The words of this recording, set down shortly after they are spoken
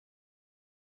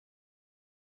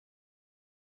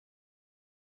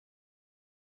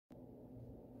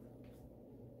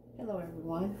Hello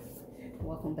everyone,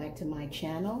 welcome back to my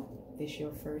channel. If this is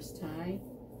your first time,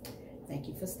 thank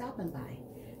you for stopping by.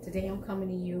 Today I'm coming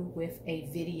to you with a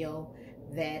video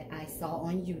that I saw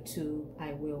on YouTube.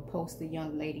 I will post the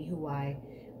young lady who I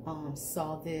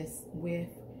saw this with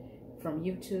from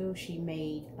YouTube. She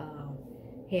made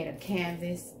had a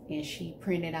canvas and she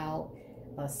printed out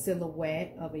a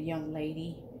silhouette of a young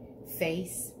lady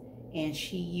face, and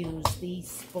she used these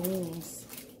spoons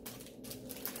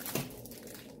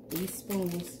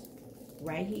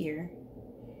right here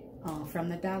from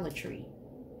the Dollar Tree.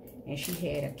 And she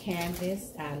had a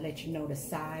canvas. I'll let you know the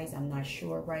size. I'm not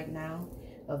sure right now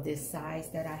of this size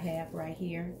that I have right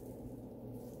here.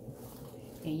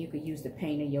 And you could use the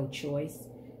paint of your choice.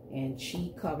 And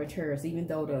she covered hers. Even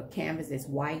though the canvas is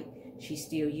white, she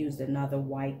still used another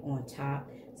white on top.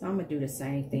 So I'm going to do the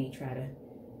same thing, try to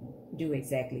do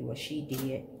exactly what she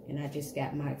did. And I just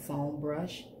got my foam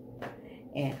brush.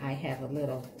 And I have a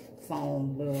little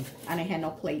foam, I didn't have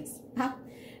no plates.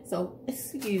 So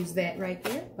excuse that right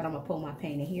there. But I'm going to pull my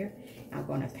paint in here. I'm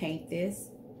going to paint this.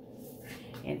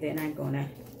 And then I'm going to,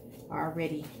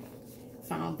 already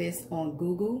found this on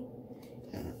Google.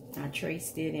 I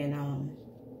traced it and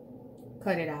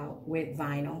cut it out with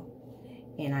vinyl.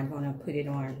 And I'm going to put it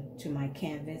on to my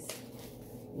canvas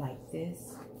like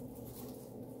this.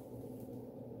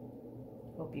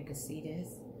 Hope you can see this.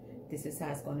 This is how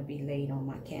it's going to be laid on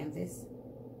my canvas.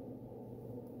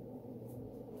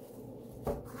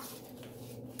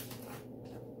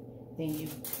 Then you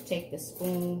take the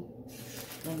spoon.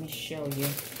 Let me show you.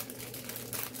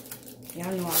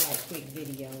 Y'all know I like quick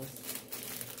videos.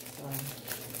 So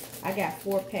I got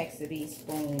 4 packs of these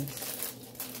spoons.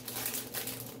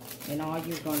 And all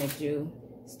you're going to do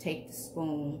is take the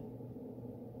spoon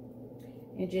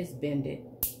and just bend it.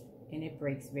 And it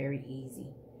breaks very easy.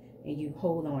 And you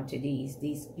hold on to these.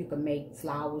 These, you can make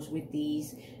flowers with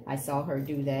these. I saw her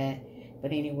do that.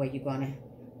 But anyway, you're going to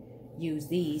use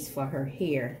these for her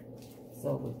hair.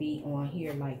 So it would be on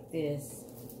here like this.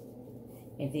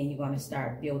 And then you're going to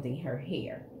start building her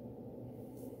hair.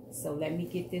 So let me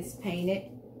get this painted.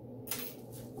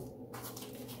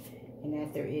 And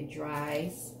after it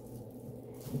dries,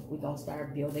 we're going to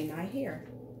start building our hair.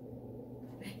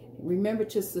 Remember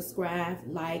to subscribe,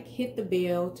 like, hit the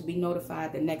bell to be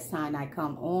notified the next time I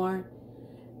come on.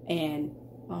 And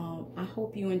I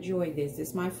hope you enjoy this.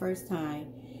 It's my first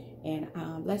time. And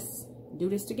let's do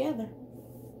this together.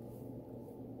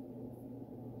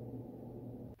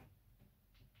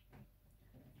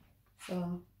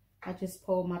 So I just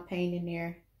pulled my paint in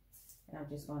there. And I'm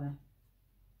just going to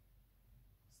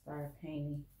start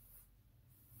painting.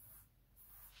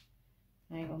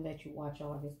 I ain't gonna let you watch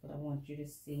all this, but I want you to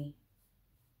see.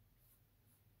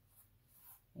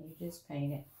 And you just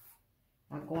paint it.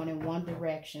 I'm going in one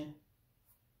direction.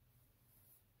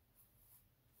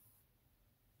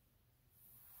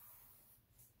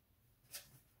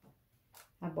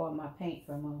 I bought my paint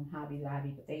from Hobby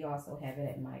Lobby, but they also have it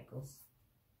at Michael's.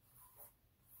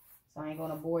 So I ain't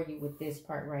gonna bore you with this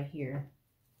part right here.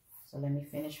 So let me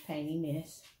finish painting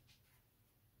this.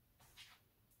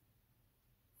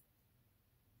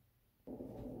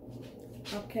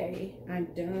 Okay, I'm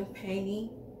done painting.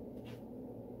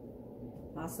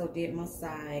 Also did my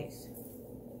sides.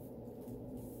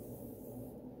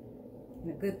 And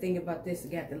the good thing about this,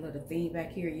 you got the little thing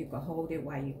back here. You can hold it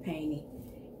while you're painting.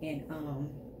 And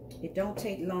it don't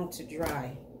take long to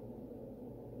dry.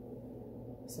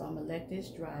 So I'm going to let this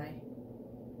dry.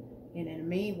 And in the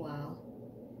meanwhile,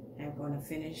 I'm going to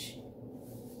finish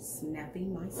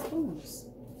snapping my spoons.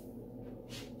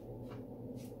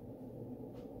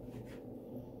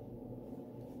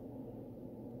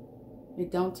 It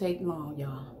don't take long,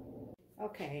 y'all.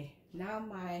 Okay, now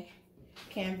my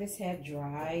canvas have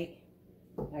dried.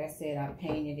 Like I said, I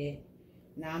painted it.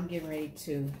 Now I'm getting ready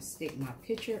to stick my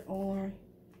picture on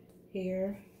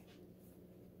here.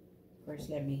 First,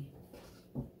 let me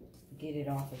get it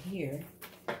off of here.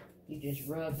 You just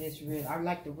rub this real. I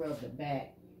like to rub the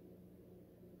back.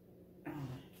 I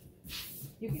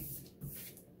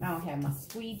don't have my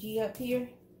squeegee up here,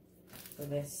 so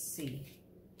let's see.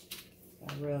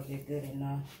 I rubbed it good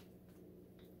enough.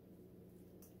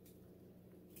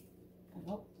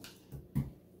 Nope.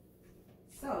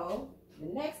 So, the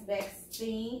next best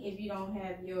thing, if you don't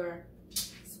have your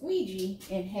squeegee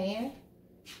in hand,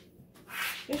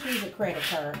 just use a credit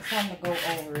card. So I'm going to go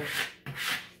over it.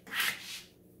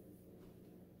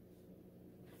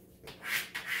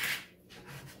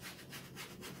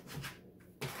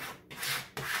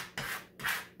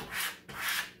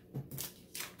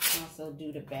 Also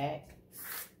do the back.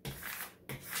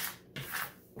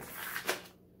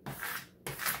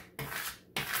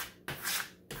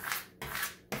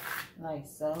 like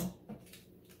so.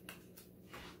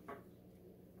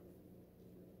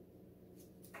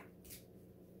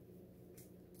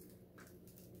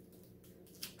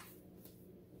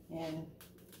 And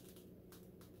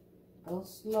go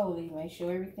slowly. Make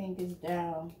sure everything is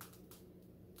down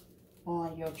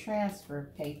on your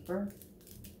transfer paper.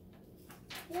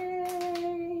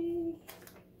 Yay!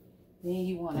 Then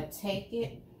you want to take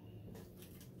it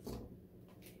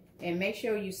and make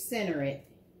sure you center it.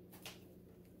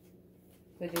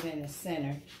 Put it in the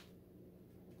center.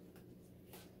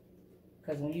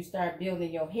 Because when you start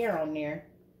building your hair on there,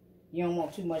 you don't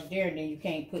want too much there, then you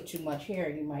can't put too much hair.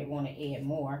 You might want to add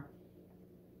more.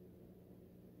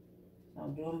 So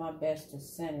I'm doing my best to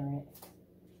center it.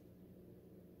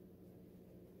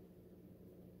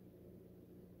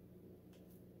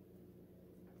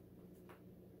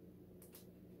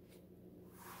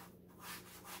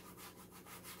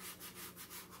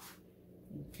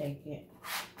 You take it,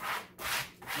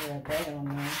 rub that on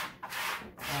there,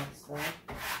 like so.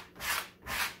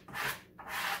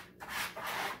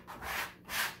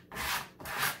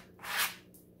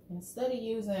 Instead of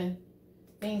using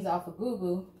things off of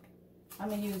Google, I'm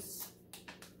going to use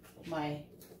my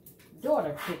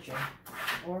daughter picture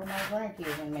or my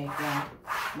grandkids and make one,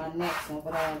 my next one.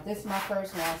 But this is my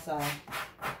first one, so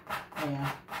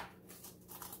yeah.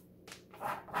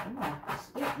 I'm going to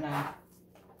stick now.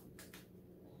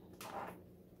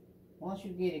 Once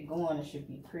you get it going, it should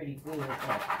be pretty good.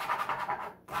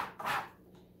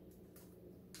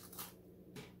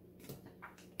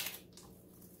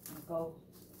 But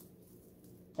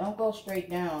don't go straight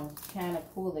down. Kind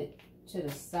of pull it to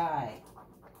the side.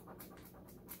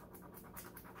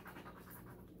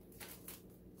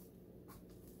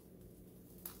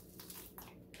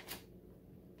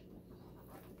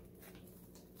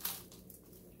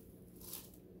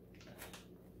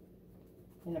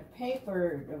 And the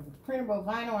paper, the printable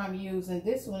vinyl I'm using,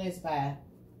 this one is by,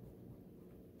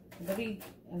 let me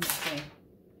see,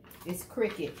 it's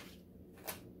Cricket.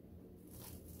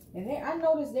 And I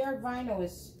noticed their vinyl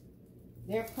is,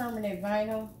 their permanent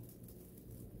vinyl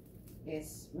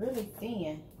is really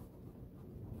thin.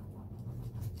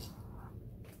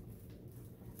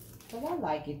 But I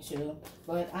like it too.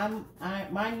 But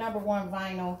my number one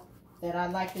vinyl that I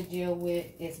like to deal with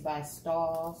is by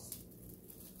Stars.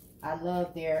 I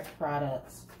love their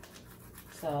products.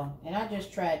 So, and I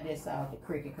just tried this out, the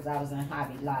Cricket, because I was in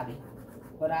Hobby Lobby.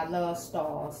 But I love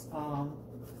Stars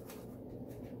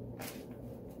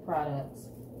products.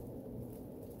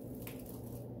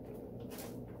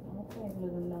 Okay,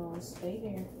 little nose, stay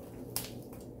there.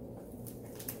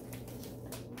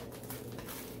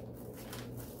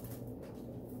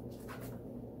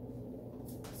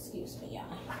 Excuse me,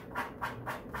 y'all.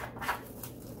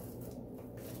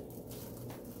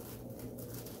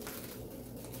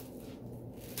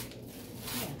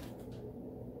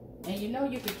 And you know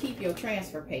you can keep your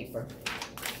transfer paper.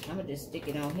 I'm gonna just stick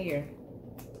it on here,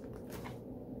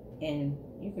 and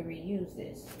you can reuse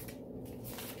this.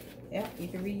 Yep, you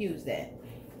can reuse that.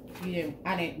 You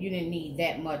didn't need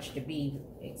that much to be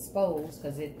exposed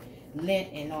because it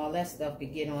lint and all that stuff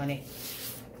could get on it.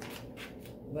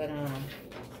 But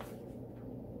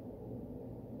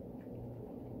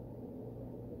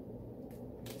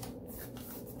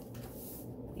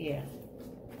yeah,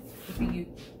 you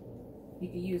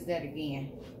can use that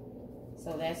again.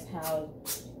 So that's how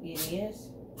it is.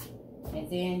 And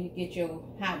then you get your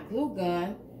hot glue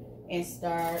gun and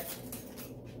start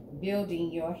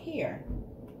building your hair.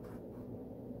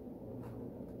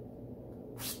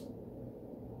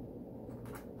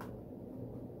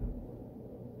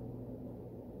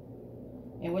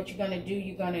 And what you're going to do,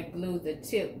 you're going to glue the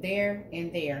tip there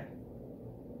and there.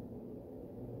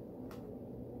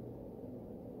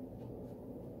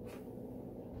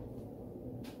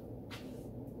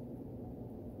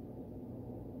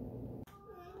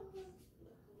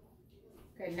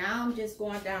 Okay, now I'm just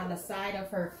going down the side of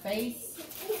her face,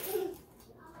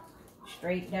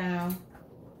 straight down.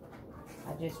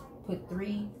 I just put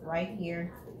 3 right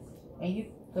here. And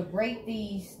you could break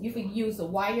these, you could use a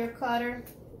wire cutter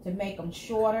to make them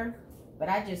shorter, but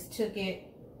I just took it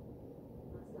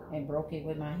and broke it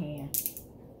with my hand.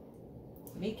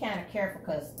 Be kind of careful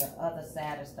because the other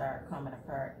side will start coming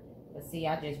apart. But see,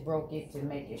 I just broke it to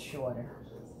make it shorter.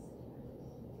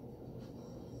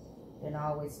 Then I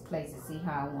always place it, see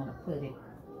how I want to put it.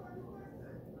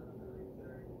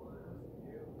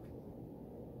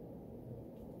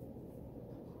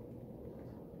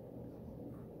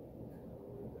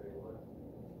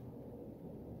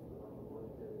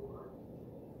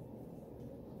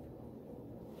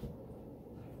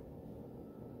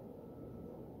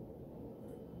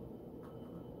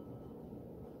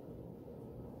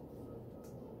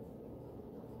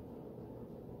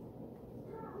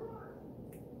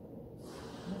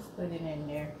 put it in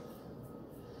there.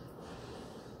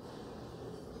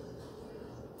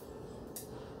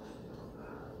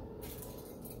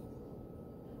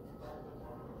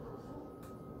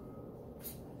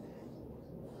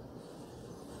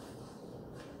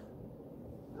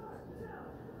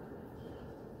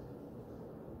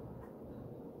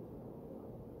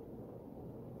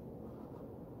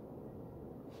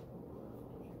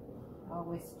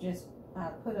 Always just I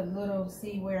put a little,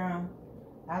 see where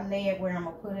I lay it where I'm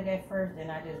gonna put it at first, then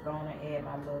I just gonna add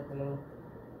my little glue.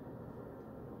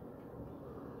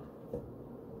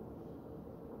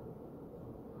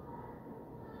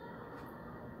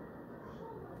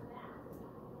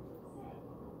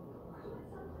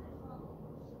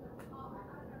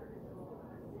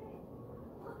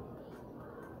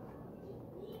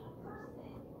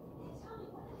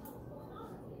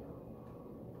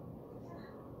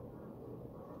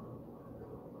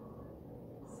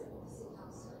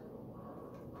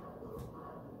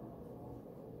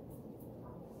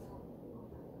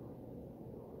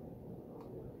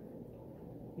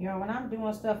 You know, when I'm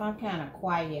doing stuff, I'm kind of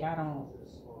quiet. I don't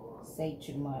say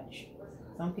too much.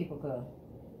 Some people could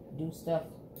do stuff,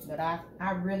 but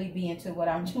I really be into what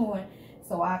I'm doing.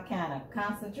 So I kind of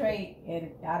concentrate and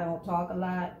I don't talk a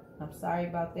lot. I'm sorry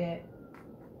about that.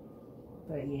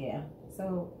 But yeah,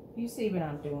 so you see what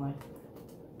I'm doing.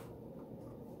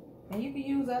 And you can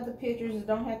use other pictures. It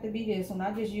don't have to be this one.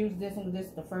 I just used this one. This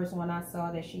is the first one I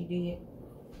saw that she did.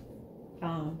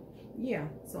 Yeah,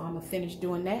 so I'm gonna finish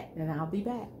doing that and I'll be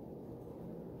back.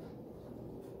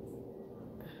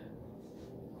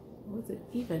 Was it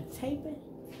even taping?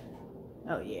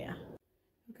 Oh yeah.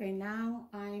 Okay, now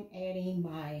I'm adding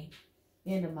my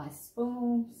end of my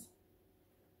spoons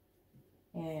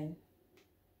and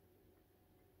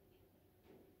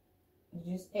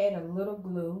just add a little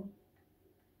glue.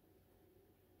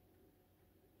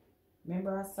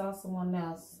 Remember, I saw someone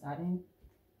else. I didn't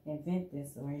invent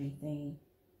this or anything.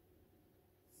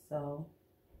 So,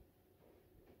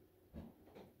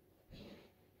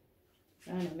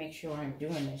 trying to make sure I'm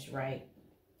doing this right.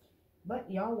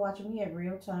 But y'all watching me at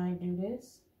real time do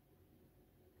this.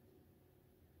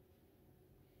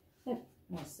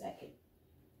 1 second.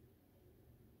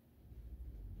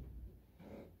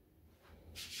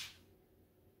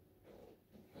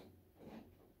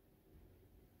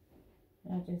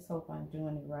 I just hope I'm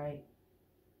doing it right.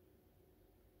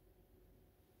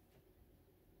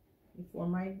 Before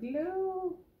my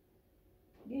glue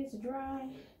gets dry.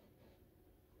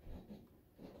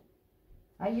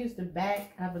 I use the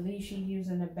back. I believe she's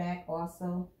using the back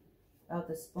also of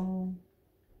the spoon.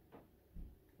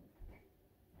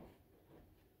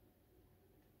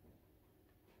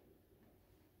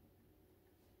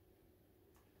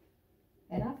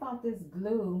 And I found this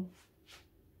glue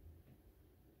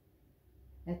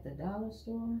at the dollar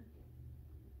store.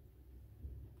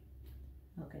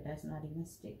 Okay, that's not even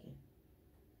sticking.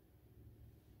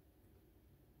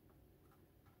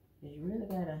 You really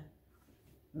gotta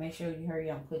make sure you hurry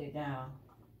up and put it down.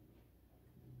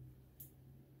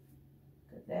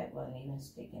 Because that wasn't even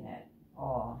sticking at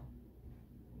all.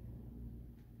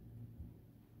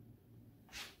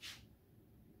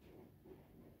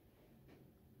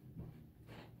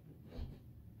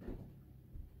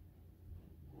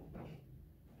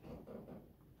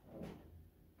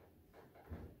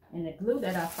 And the glue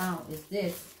that I found is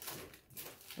this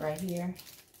right here.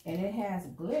 And it has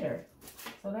glitter.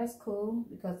 So that's cool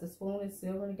because the spoon is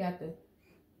silver. You got the,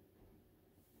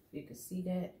 you can see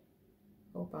that.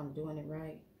 Hope I'm doing it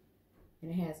right.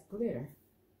 And it has glitter.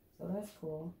 So that's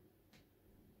cool.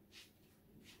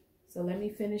 So let me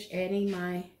finish adding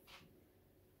my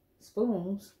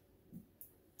spoons.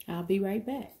 I'll be right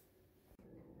back.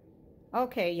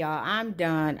 Okay, y'all, I'm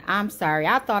done. I'm sorry.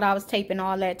 I thought I was taping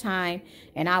all that time,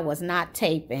 and I was not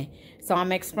taping. So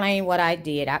I'm explaining what I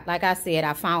did. Like I said,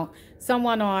 I found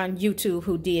someone on YouTube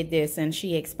who did this, and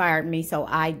she inspired me, so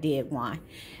I did one.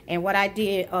 And what I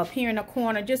did up here in the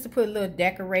corner, just to put a little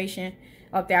decoration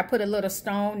up there, I put a little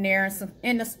stone there and some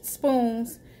in the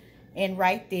spoons, and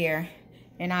right there.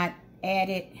 And I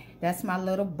added, that's my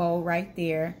little bow right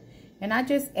there. And I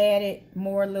just added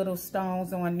more little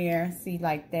stones on there, see,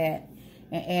 like that.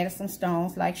 And added some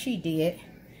stones like she did.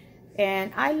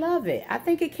 And I love it. I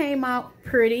think it came out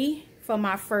pretty for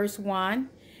my first one.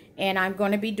 And I'm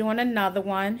going to be doing another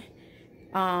one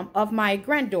of my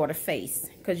granddaughter face.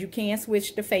 Because you can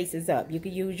switch the faces up. You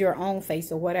can use your own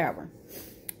face or whatever.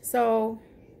 So,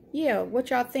 yeah, what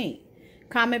y'all think?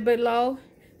 Comment below.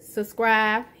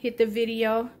 Subscribe. Hit the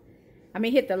video.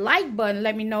 Hit the like button.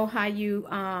 Let me know how you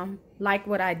like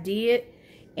what I did.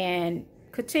 And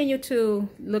continue to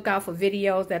look out for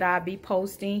videos that I'll be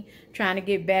posting. Trying to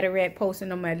get better at posting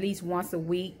them at least once a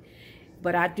week.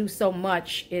 But I do so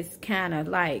much, it's kind of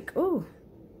like, ooh,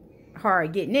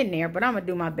 hard getting in there. But I'm going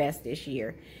to do my best this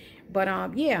year.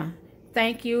 But, yeah,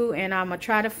 thank you. And I'm going to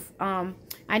try to,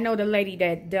 I know the lady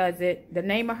that does it. The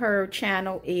name of her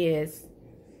channel is,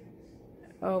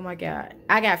 oh, my God.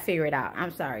 I got to figure it out.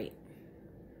 I'm sorry.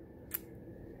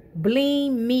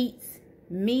 Bling Meets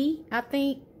Me, I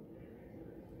think.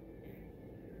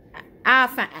 I'll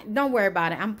find, don't worry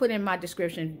about it. I'm putting in my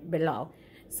description below.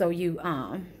 So you,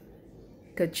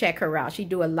 could check her out. She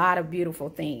do a lot of beautiful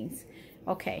things.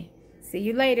 Okay, see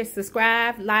you later.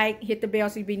 Subscribe, like, hit the bell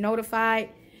so you be notified,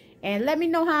 and let me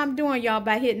know how I'm doing, y'all,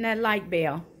 by hitting that like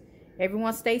bell.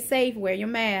 Everyone stay safe, wear your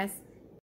mask.